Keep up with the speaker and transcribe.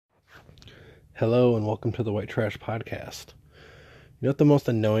Hello and welcome to the White Trash Podcast. You know what the most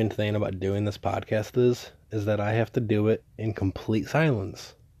annoying thing about doing this podcast is that I have to do it in complete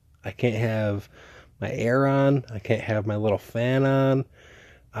silence. I can't have my air on. I can't have my little fan on.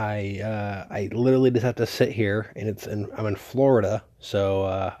 I literally just have to sit here, and I'm in Florida, so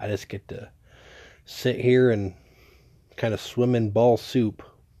I just get to sit here and kind of swim in ball soup,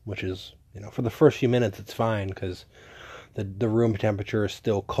 which is, for the first few minutes it's fine because the room temperature is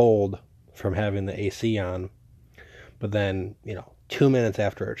still cold from having the AC on. But then, 2 minutes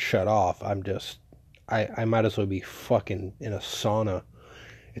after it's shut off, I might as well be fucking in a sauna.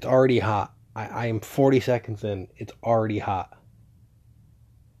 It's already hot. I am 40 seconds in. It's already hot.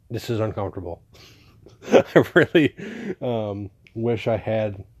 This is uncomfortable. I really wish I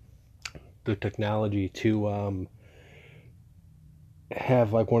had the technology to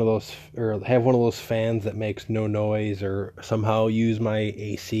have like one of those fans that makes no noise, or somehow use my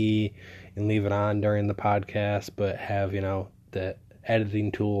AC and leave it on during the podcast, but have, the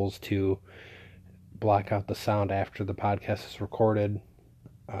editing tools to block out the sound after the podcast is recorded.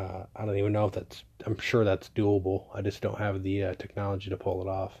 I don't even know if I'm sure that's doable. I just don't have the technology to pull it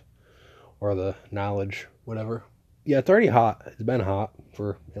off, or the knowledge, whatever. Yeah, it's already hot. It's been hot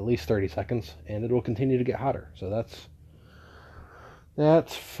for at least 30 seconds, and it will continue to get hotter. So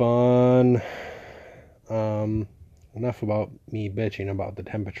that's fun. Enough about me bitching about the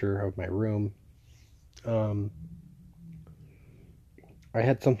temperature of my room. I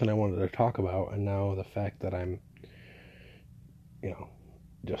had something I wanted to talk about, and now the fact that I'm,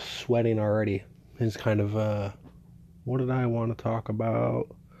 just sweating already is kind of, what did I want to talk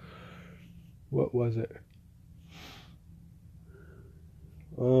about? What was it?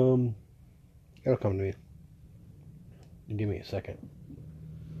 It'll come to me. Give me a second.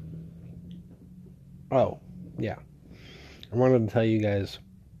 Oh, yeah. I wanted to tell you guys,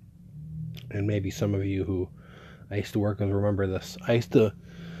 and maybe some of you who I used to work with remember this. I used to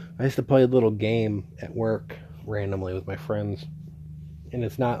play a little game at work randomly with my friends, and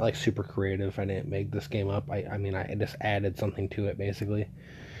it's not like super creative. I didn't make this game up. I just added something to it, basically.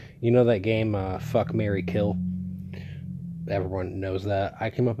 You know that game, Fuck, Marry, Kill? Everyone knows that. I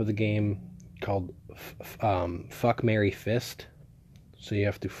came up with a game called Fuck, Marry, Fist. So you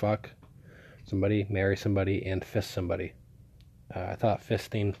have to fuck somebody, marry somebody, and fist somebody. I thought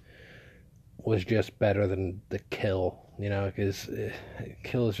fisting was just better than the kill, because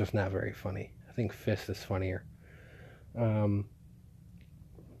kill is just not very funny. I think fist is funnier. And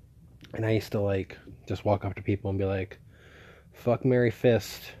I used to just walk up to people and be like, fuck, marry,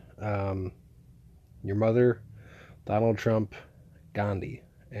 fist, your mother, Donald Trump, Gandhi.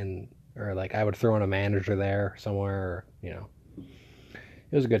 Or I would throw in a manager there somewhere, it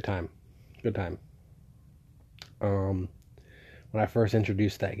was a good time. When I first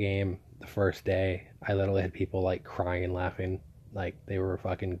introduced that game the first day, I literally had people crying and laughing like they were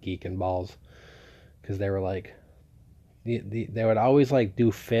fucking geeking balls, because they were they would always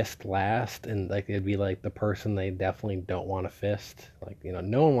do fist last, and it'd be the person they definitely don't want to fist.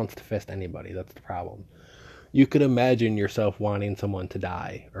 No one wants to fist anybody. That's the problem. You could imagine yourself wanting someone to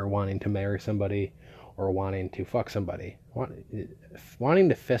die, or wanting to marry somebody, or wanting to fuck somebody. Wanting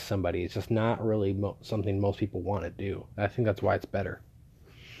to fist somebody is just not really something most people want to do. I think that's why it's better.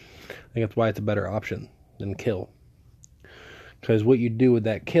 I think that's why it's a better option than kill. Because what you do with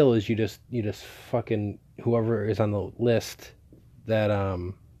that kill is you just fucking whoever is on the list that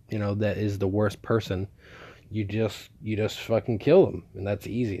that is the worst person, you just fucking kill them, and that's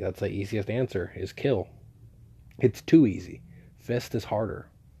easy. That's the easiest answer, is kill. It's too easy. Fist is harder.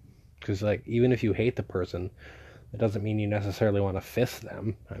 Because, even if you hate the person, it doesn't mean you necessarily want to fist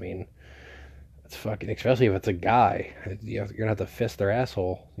them. I mean, it's fucking, especially if it's a guy, you're going to have to fist their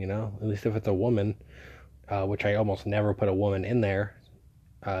asshole, At least if it's a woman, which I almost never put a woman in there,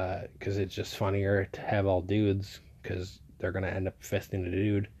 because it's just funnier to have all dudes, because they're going to end up fisting a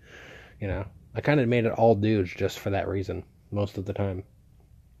dude, I kind of made it all dudes just for that reason, most of the time.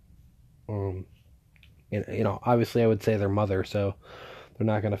 Obviously I would say their mother, so they're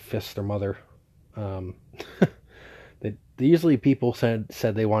not going to fist their mother. Usually people said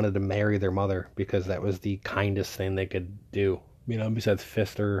they wanted to marry their mother because that was the kindest thing they could do. Besides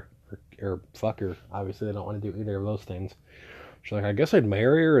fist her or fuck her. Obviously they don't want to do either of those things. She's like, I guess I'd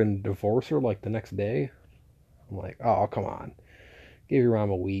marry her and divorce her the next day. I'm like, oh, come on. Give your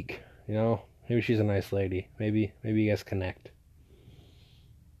mom a week, Maybe she's a nice lady. Maybe you guys connect.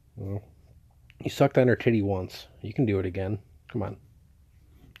 You sucked on her titty once. You can do it again. Come on.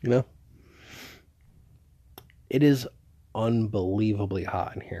 It is unbelievably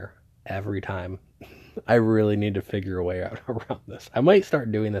hot in here every time. I really need to figure a way out around this. I might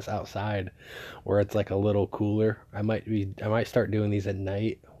start doing this outside where it's like a little cooler. I might start doing these at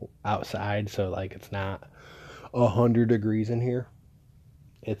night outside so like it's not 100 degrees in here.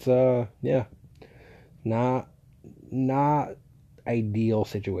 It's yeah, not ideal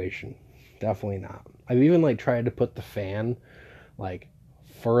situation. Definitely not. I've even like tried to put the fan like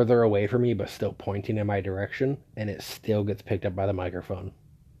further away from me but still pointing in my direction, and it still gets picked up by the microphone.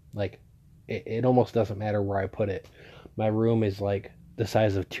 Like it almost doesn't matter where I put it. My room is like the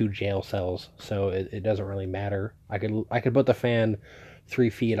size of 2 jail cells, so it doesn't really matter. I could put the fan 3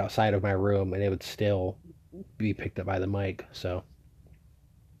 feet outside of my room and it would still be picked up by the mic. So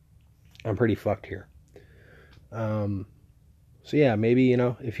I'm pretty fucked here. So yeah, maybe, you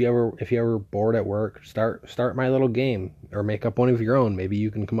know, if you ever bored at work, start my little game or make up one of your own. Maybe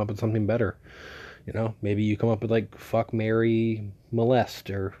you can come up with something better. You know, maybe you come up with like fuck, marry, molest,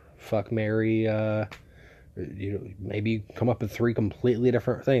 or fuck, marry. You know, maybe you come up with 3 completely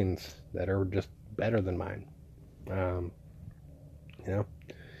different things that are just better than mine. You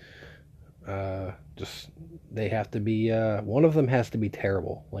know, just they have to be. One of them has to be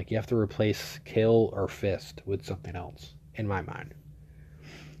terrible. Like you have to replace kill or fist with something else. In my mind.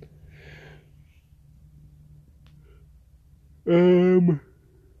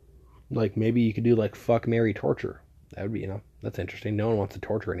 Like maybe you could do like fuck, marry, torture. That would be, you know, that's interesting. No one wants to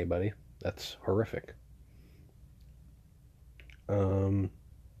torture anybody. That's horrific. Killing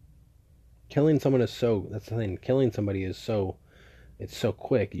someone is that's the thing. Killing somebody is it's so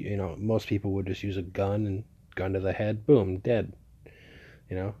quick. You know, most people would just use a gun to the head, boom, dead.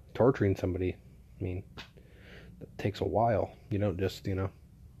 You know, torturing somebody, I mean, it takes a while. You don't just, you know,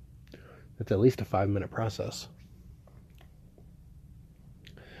 it's at least a 5-minute process.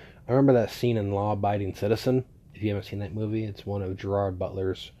 I remember that scene in Law Abiding Citizen. If you haven't seen that movie, it's one of Gerard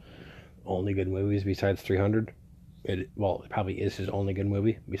Butler's only good movies besides 300. It probably is his only good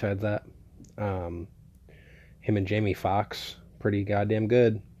movie besides that. Him and Jamie Foxx, pretty goddamn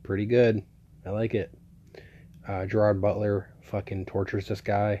good. Pretty good. I like it. Gerard Butler fucking tortures this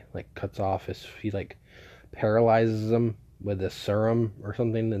guy, like cuts off he like paralyzes him with a serum or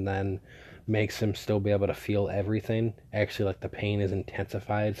something, and then makes him still be able to feel everything. Actually, like the pain is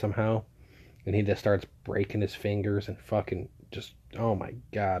intensified somehow, and he just starts breaking his fingers and fucking just, oh my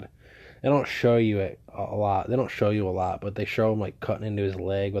god. They don't show you it a lot. They don't show you a lot, but they show him like cutting into his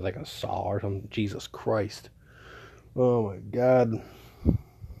leg with like a saw or something. Jesus Christ. Oh my god.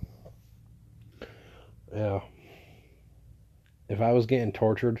 Yeah. If I was getting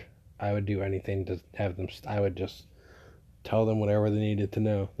tortured, I would do anything to have them. I would just tell them whatever they needed to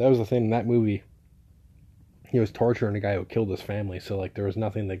know. That was the thing in that movie. He was torturing a guy who killed his family, so like there was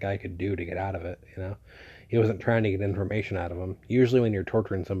nothing the guy could do to get out of it. You know, he wasn't trying to get information out of him. Usually, when you're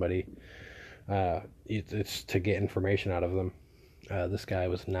torturing somebody, it's to get information out of them. This guy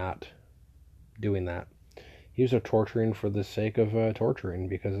was not doing that. He was torturing for the sake of torturing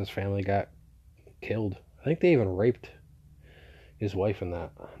because his family got killed. I think they even raped his wife in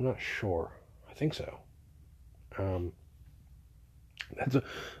that. I'm not sure. I think so.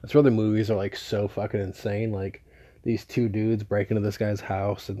 That's where the movies are like so fucking insane. Like these 2 dudes break into this guy's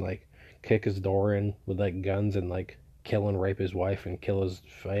house and like kick his door in with like guns and like kill and rape his wife and kill his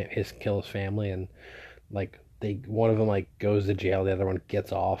family, and like one of them like goes to jail, the other one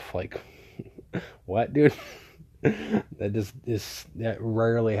gets off. Like what, dude? That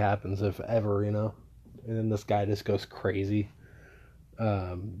rarely happens, if ever, you know. And then this guy just goes crazy.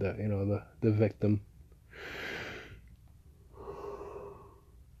 The victim.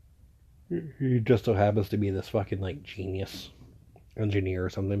 He just so happens to be this fucking like genius engineer or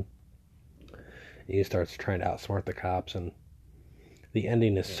something. And he starts trying to outsmart the cops, and the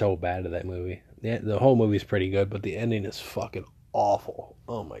ending is so bad of that movie. The whole movie's pretty good, but the ending is fucking awful.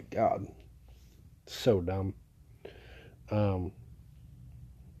 Oh my god. So dumb. But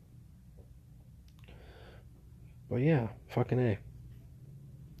yeah, fucking A.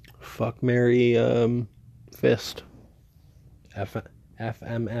 Fuck, marry, fist.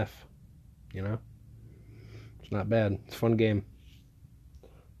 FMF. You know? It's not bad. It's a fun game.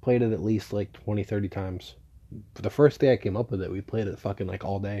 Played it at least like 20, 30 times. For the first day I came up with it, we played it fucking like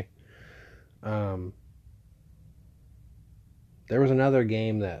all day. There was another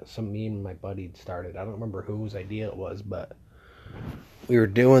game that me and my buddy started. I don't remember whose idea it was, but we were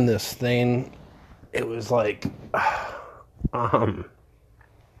doing this thing. It was like,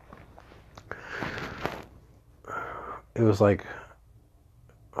 it was like,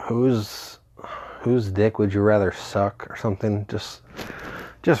 whose dick would you rather suck or something? Just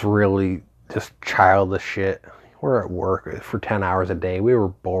really childish shit. We're at work for 10 hours a day. We were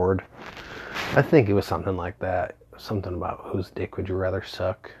bored. I think it was something like that. Something about whose dick would you rather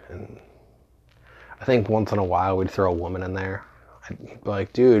suck. And I think once in a while we'd throw a woman in there. I'd be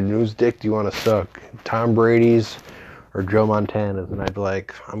like, dude, whose dick do you want to suck? Tom Brady's or Joe Montana's? And I'd be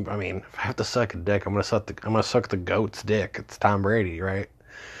like, I mean, if I have to suck a dick, I'm gonna suck the goat's dick. It's Tom Brady, right?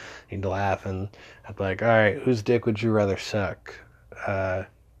 He'd laugh, and I'd be like, all right, whose dick would you rather suck?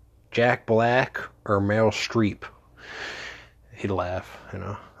 Jack Black or Meryl Streep? He'd laugh, you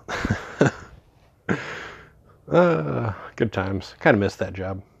know. Good times. Kind of missed that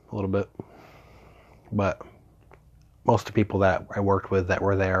job a little bit. But most of the people that I worked with that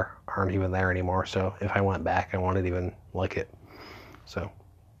were there aren't even there anymore. So if I went back, I wouldn't even like it. So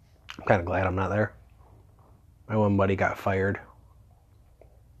I'm kind of glad I'm not there. My one buddy got fired.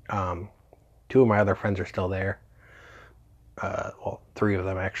 Two of my other friends are still there. Well, three of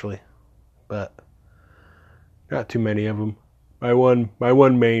them actually, but not too many of them. My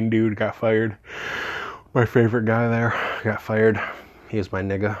one main dude got fired. My favorite guy there got fired. He was my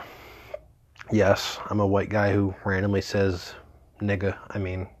nigga. Yes, I'm a white guy who randomly says nigga. I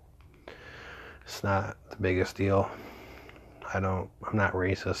mean, it's not the biggest deal. I'm not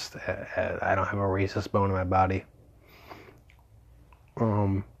racist. I don't have a racist bone in my body.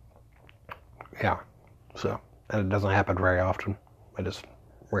 Yeah, so, and it doesn't happen very often. I just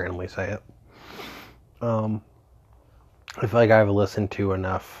randomly say it. I feel like I've listened to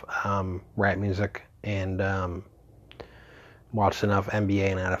enough rap music and watched enough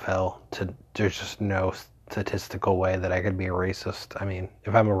NBA and NFL to there's just no statistical way that I could be a racist. I mean,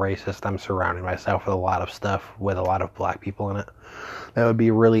 if I'm a racist, I'm surrounding myself with a lot of stuff with a lot of black people in it. That would be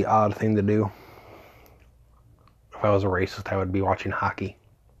a really odd thing to do. If I was a racist, I would be watching hockey.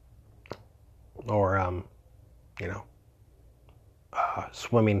 Or,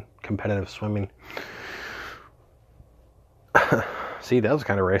 swimming, competitive swimming. See, that was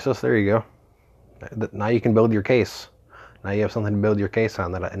kind of racist. There you go. Now you can build your case. Now you have something to build your case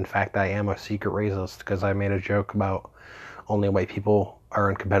on, that in fact I am a secret racist because I made a joke about only white people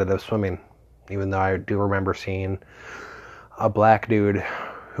are in competitive swimming, even though I do remember seeing a black dude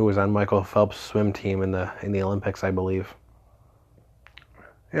who was on Michael Phelps' swim team in the Olympics, I believe.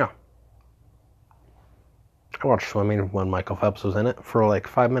 Yeah. I watched swimming when Michael Phelps was in it for like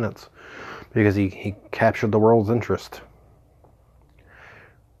 5 minutes because he captured the world's interest.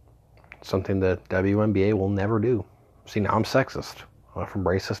 Something the WNBA will never do. See, now I'm sexist. I went from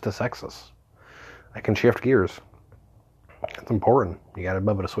racist to sexist. I can shift gears. It's important. You gotta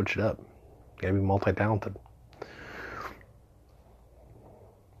be able to switch it up. You gotta be multi-talented.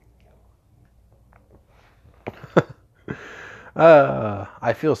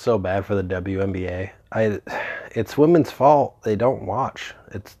 I feel so bad for the WNBA. It's women's fault. They don't watch.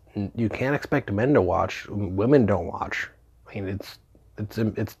 You can't expect men to watch. Women don't watch. I mean,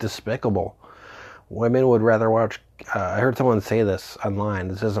 it's despicable. Women would rather watch. I heard someone say this online.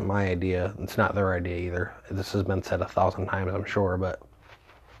 This isn't my idea. It's not their idea either. This has been said 1,000 times, I'm sure. But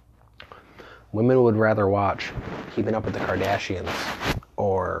women would rather watch Keeping Up with the Kardashians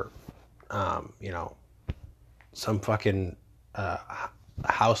or, some fucking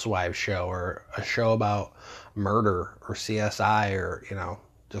housewives show or a show about murder or CSI or,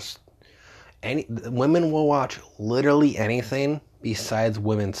 just women will watch literally anything besides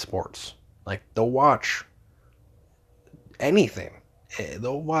women's sports. Like, they'll watch anything.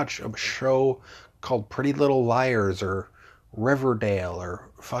 They'll watch a show called Pretty Little Liars or Riverdale or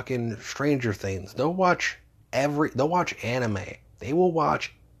fucking Stranger Things. They'll watch anime. They will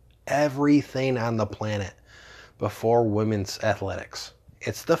watch everything on the planet before women's athletics.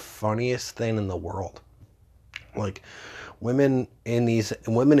 It's the funniest thing in the world. Like, women in the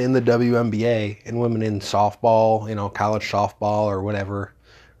WNBA and women in softball, college softball or whatever,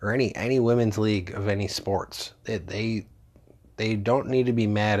 or any women's league of any sports, they don't need to be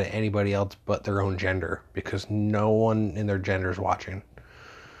mad at anybody else but their own gender, because no one in their gender is watching.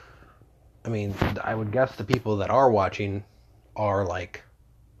 I mean, I would guess the people that are watching are like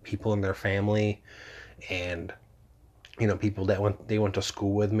people in their family and people that they went to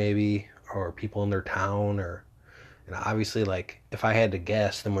school with maybe, or people in their town, or obviously, like, if I had to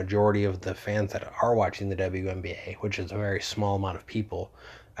guess, the majority of the fans that are watching the WNBA, which is a very small amount of people,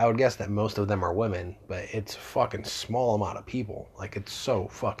 I would guess that most of them are women, but it's a fucking small amount of people. Like, it's so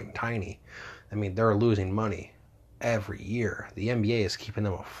fucking tiny. I mean, they're losing money every year. The NBA is keeping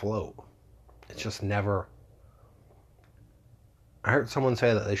them afloat. It's just never... I heard someone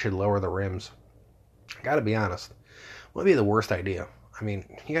say that they should lower the rims. I gotta be honest. It would be the worst idea. I mean,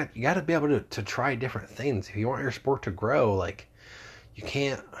 you got to be able to try different things. If you want your sport to grow, like, you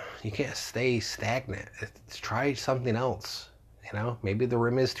can't stay stagnant. Try something else. Maybe the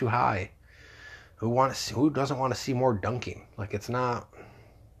rim is too high. Who doesn't want to see more dunking? Like, it's not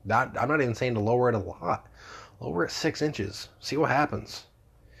that, I'm not even saying to lower it a lot. Lower it 6 inches. See what happens.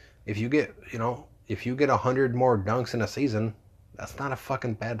 If you get, if you get 100 more dunks in a season, that's not a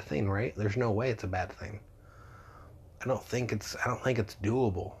fucking bad thing, right? There's no way it's a bad thing. I don't think it's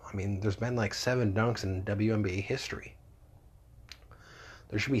doable. I mean, there's been like 7 dunks in WNBA history.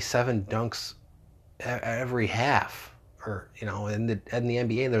 There should be 7 dunks every half, or in the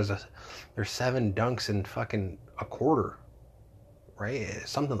NBA there's 7 dunks in fucking a quarter, right?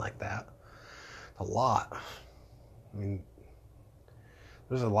 Something like that. A lot. I mean,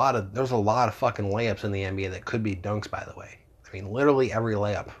 there's a lot of fucking layups in the NBA that could be dunks, by the way. I mean, literally every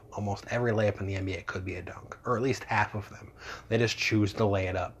layup, almost every layup in the NBA could be a dunk, or at least half of them. They just choose to lay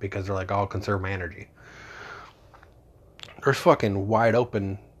it up because they're like, "I'll conserve my energy." There's fucking wide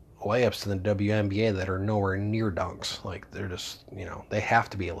open layups in the WNBA that are nowhere near dunks. Like, they're just, they have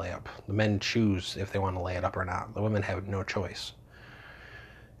to be a layup. The men choose if they want to lay it up or not. The women have no choice.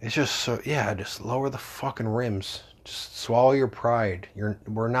 It's just just lower the fucking rims. Just swallow your pride.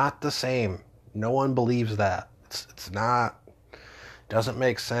 We're not the same. No one believes that. It's not. Doesn't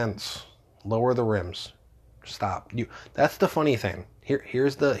make sense. Lower the rims. Stop. That's the funny thing.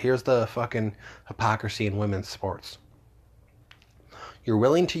 Here's the fucking hypocrisy in women's sports. You're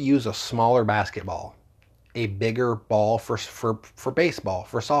willing to use a smaller basketball, a bigger ball for baseball,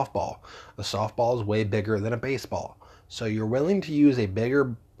 for softball. A softball is way bigger than a baseball. So you're willing to use a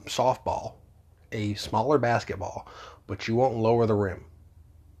bigger softball, a smaller basketball, but you won't lower the rim.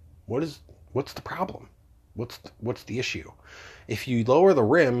 What's the problem? What's the issue? If you lower the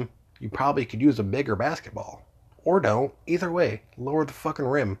rim, you probably could use a bigger basketball. Or don't. Either way, lower the fucking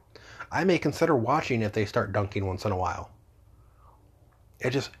rim. I may consider watching if they start dunking once in a while.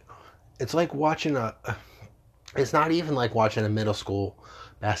 It's like watching it's not even like watching a middle school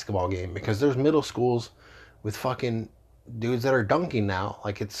basketball game, because there's middle schools with fucking dudes that are dunking now.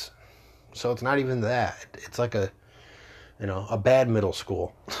 So it's not even that. It's like a bad middle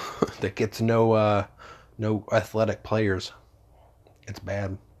school that gets no athletic players. It's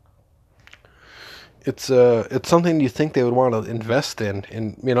bad. It's something you think they would want to invest in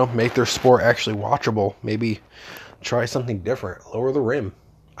and make their sport actually watchable. Maybe try something different. Lower the rim.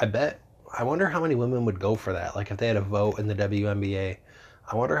 I wonder how many women would go for that. Like, if they had a vote in the WNBA,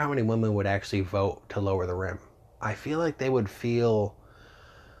 I wonder how many women would actually vote to lower the rim. I feel like they would feel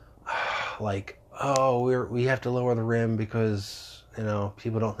like, oh, we have to lower the rim because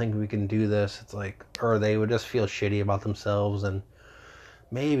people don't think we can do this. It's like, or they would just feel shitty about themselves. And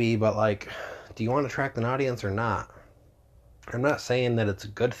maybe, but like, do you want to attract an audience or not? I'm not saying that it's a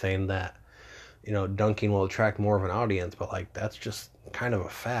good thing that dunking will attract more of an audience, but like, that's just kind of a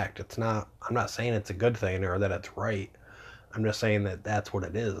fact. I'm not saying it's a good thing or that it's right. I'm just saying that that's what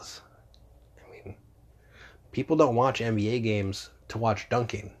it is. I mean, people don't watch NBA games to watch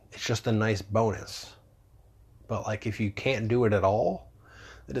dunking. It's just a nice bonus. But like, if you can't do it at all,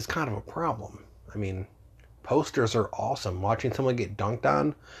 it is kind of a problem. I mean, posters are awesome. Watching someone get dunked on,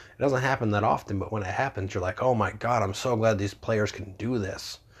 it doesn't happen that often, but when it happens, you're like, oh my God, I'm so glad these players can do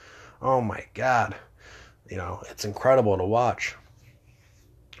this. Oh my God. It's incredible to watch.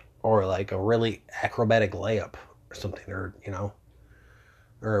 Or like a really acrobatic layup or something, or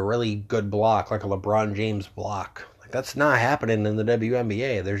or a really good block, like a LeBron James block. Like, that's not happening in the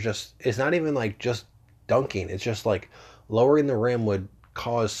WNBA. It's not even like just dunking. It's just like lowering the rim would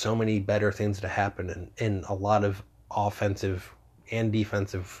cause so many better things to happen in a lot of offensive and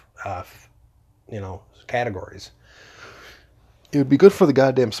defensive, categories. It would be good for the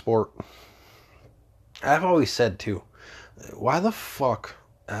goddamn sport. I've always said, too, why the fuck,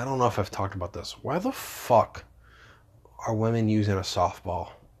 I don't know if I've talked about this, why the fuck are women using a softball?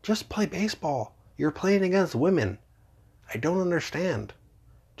 Just play baseball. You're playing against women. I don't understand.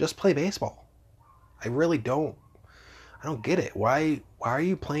 Just play baseball. I really don't. I don't get it. Why are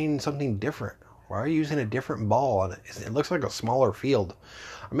you playing something different? Why are you using a different ball on it? It looks like a smaller field.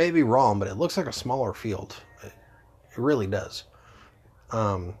 I may be wrong, but it looks like a smaller field. It really does.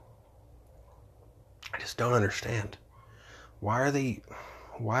 I just don't understand. Why are they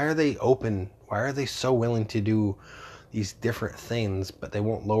open? Why are they so willing to do these different things, but they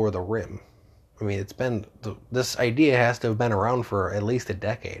won't lower the rim? I mean, this idea has to have been around for at least a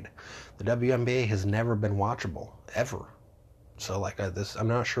decade. The WNBA has never been watchable, ever. So like I'm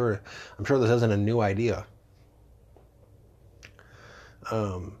not sure. I'm sure this isn't a new idea.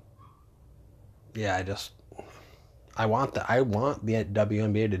 Yeah, I want the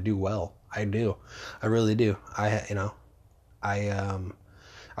WNBA to do well. I do. I really do. I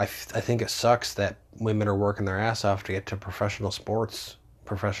think it sucks that women are working their ass off to get to professional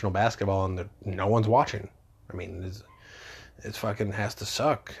professional basketball and no one's watching. I mean, it's fucking has to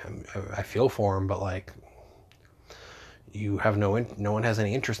suck. I feel for them, but like, you have no one has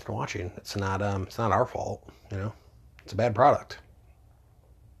any interest in watching. It's not our fault, you know. It's a bad product.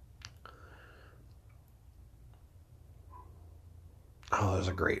 Oh,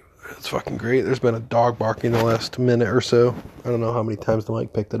 it's fucking great. There's been a dog barking the last minute or so. I don't know how many times the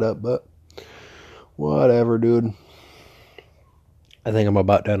mic picked it up, but whatever, dude. I think I'm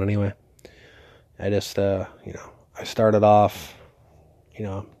about done anyway. I just, I started off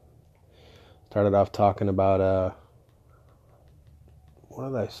talking about, what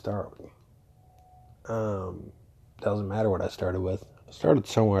did I start with? Doesn't matter what I started with. I started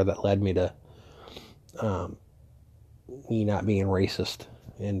somewhere that led me to, me not being racist,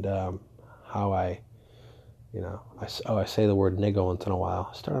 and how I say the word nigga once in a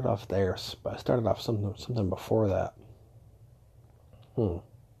while. I started off there, but I started off something before that. I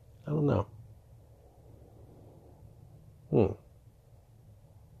don't know.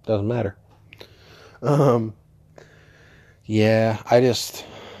 Doesn't matter. Yeah, I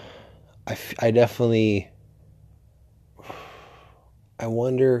definitely, I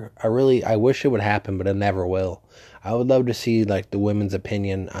wonder, I wish it would happen, but it never will. I would love to see, like, the women's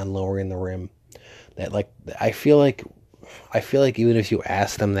opinion on lowering the rim. That, like, I feel like even if you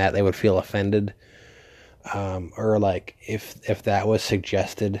asked them that, they would feel offended. Or, like, if that was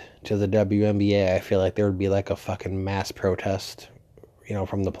suggested to the WNBA, I feel like there would be, like, a fucking mass protest,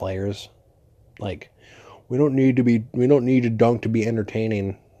 from the players. Like, we don't need to dunk to be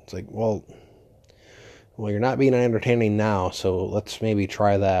entertaining. It's like, well, you're not being entertaining now, so let's maybe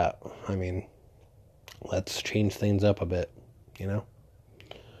try that. I mean, let's change things up a bit,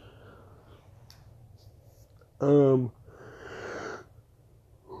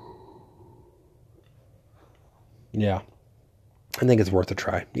 Yeah. I think it's worth a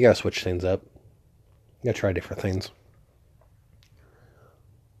try. You gotta switch things up. You gotta try different things.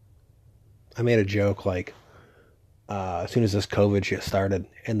 I made a joke, like, as soon as this COVID shit started,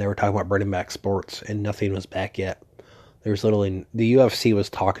 and they were talking about bringing back sports, and nothing was back yet. There's literally, the UFC was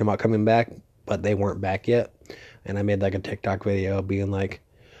talking about coming back, but they weren't back yet. And I made, like, a TikTok video being like,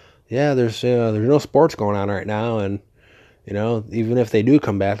 yeah, there's no sports going on right now, and, even if they do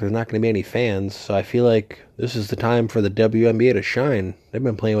come back, there's not going to be any fans. So I feel like this is the time for the WNBA to shine. They've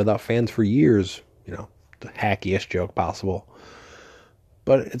been playing without fans for years. The hackiest joke possible.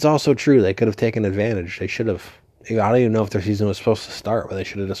 But it's also true. They could have taken advantage. They should have. I don't even know if their season was supposed to start, but they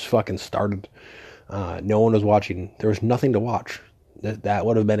should have just fucking started. No one was watching. There was nothing to watch. That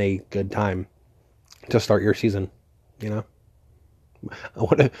would have been a good time to start your season,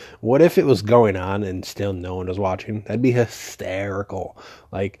 What if it was going on and still no one was watching? That'd be hysterical.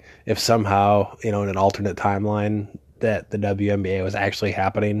 Like, if somehow, in an alternate timeline, that the WNBA was actually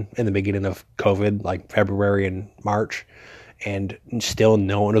happening in the beginning of COVID, like February and March, and still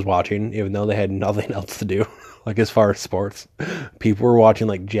no one was watching, even though they had nothing else to do. Like, as far as sports, people were watching,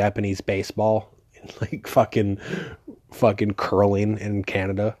 like, Japanese baseball, and, like, fucking curling in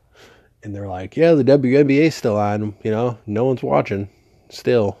Canada. And they're like, yeah, the WNBA's still on, no one's watching.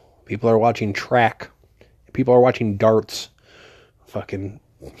 Still, people are watching track. People are watching darts.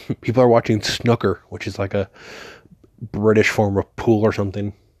 People are watching snooker, which is like a British form of pool or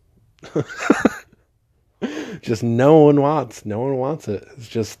something. Just no one wants it.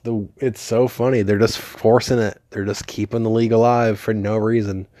 It's so funny. They're just forcing it. They're just keeping the league alive for no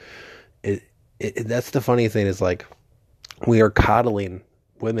reason. That's the funny thing, is like, we are coddling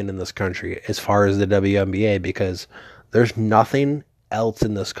women in this country as far as the WNBA, because there's nothing else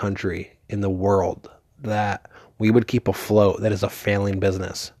in this country, in the world, that we would keep afloat that is a failing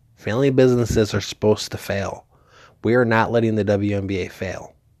business. Failing businesses are supposed to fail. We are not letting the WNBA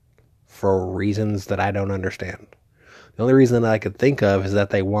fail for reasons that I don't understand. The only reason that I could think of is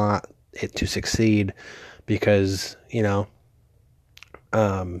that they want it to succeed because,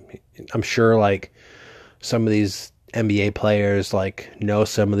 I'm sure, like, some of these NBA players, like, know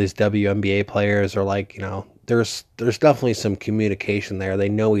some of these WNBA players, or, like, there's definitely some communication there. They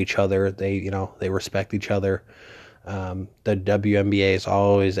know each other. They respect each other. The WNBA is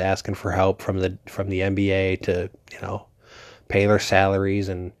always asking for help from the NBA to, pay their salaries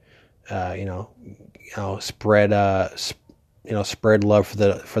and, spread love for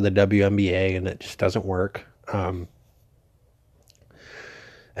the WNBA, and it just doesn't work.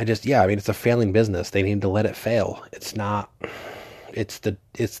 It's a failing business. They need to let it fail. It's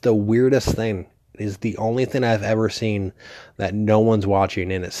the weirdest thing. It is the only thing I've ever seen that no one's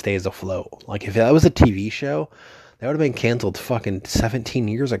watching and it stays afloat. Like, if that was a TV show, that would have been canceled fucking 17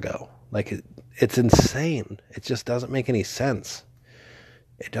 years ago. Like, it's insane. It just doesn't make any sense.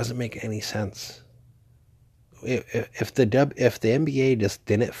 It doesn't make any sense. If the NBA just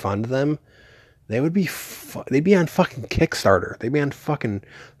didn't fund them, they'd be on fucking Kickstarter. They'd be on fucking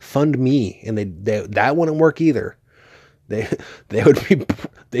Fund Me, and that wouldn't work either. They'd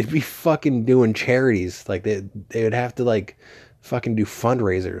be fucking doing charities. Like they would have to like fucking do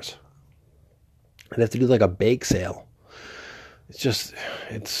fundraisers. They'd have to do like a bake sale.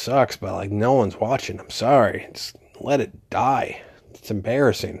 It sucks, but like no one's watching. I'm sorry. Just let it die. It's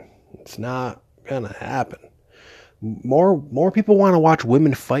embarrassing. It's not gonna happen. More people want to watch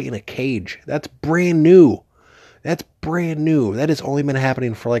women fight in a cage. That's brand new. That's brand new. That has only been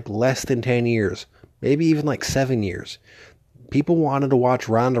happening for like less than 10 years. Maybe even like 7 years. People wanted to watch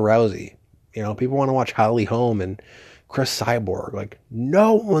Ronda Rousey. You know, people want to watch Holly Holm and Chris Cyborg. Like,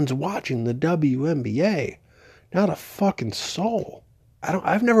 no one's watching the WNBA. Not a fucking soul.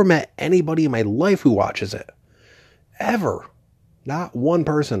 I've never met anybody in my life who watches it. Ever. Not one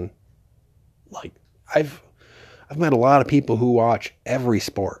person. Like, I've met a lot of people who watch every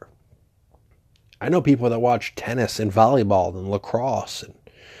sport. I know people that watch tennis and volleyball and lacrosse, and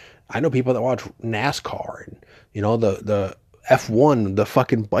I know people that watch NASCAR and, you know, the F1, the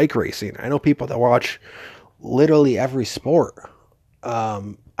fucking bike racing. I know people that watch literally every sport.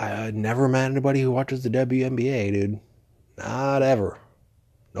 I never met anybody who watches the WNBA, dude. Not ever.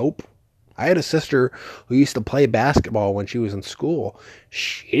 Nope. I had a sister who used to play basketball when she was in school.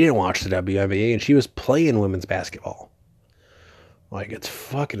 She didn't watch the WNBA, and she was playing women's basketball. Like, it's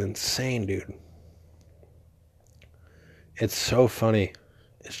fucking insane, dude. It's so funny.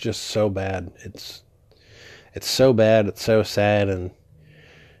 It's just so bad. It's so bad. It's so sad, and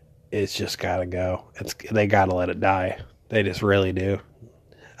it's just gotta go. They gotta let it die. They just really do.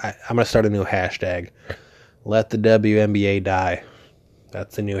 I'm gonna start a new hashtag. Let the WNBA die.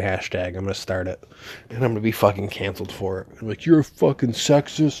 That's the new hashtag. I'm gonna start it, and I'm gonna be fucking canceled for it. I'm like, you're a fucking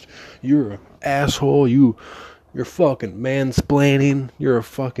sexist. You're an asshole. You're fucking mansplaining. You're a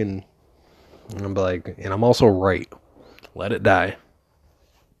fucking. And I'm like, and I'm also right. Let it die.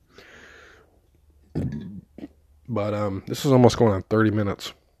 But this is almost going on 30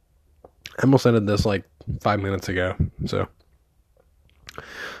 minutes. I almost ended this like 5 minutes ago. So I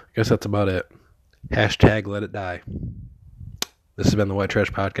guess that's about it. Hashtag let it die. This has been the White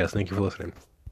Trash Podcast. Thank you for listening.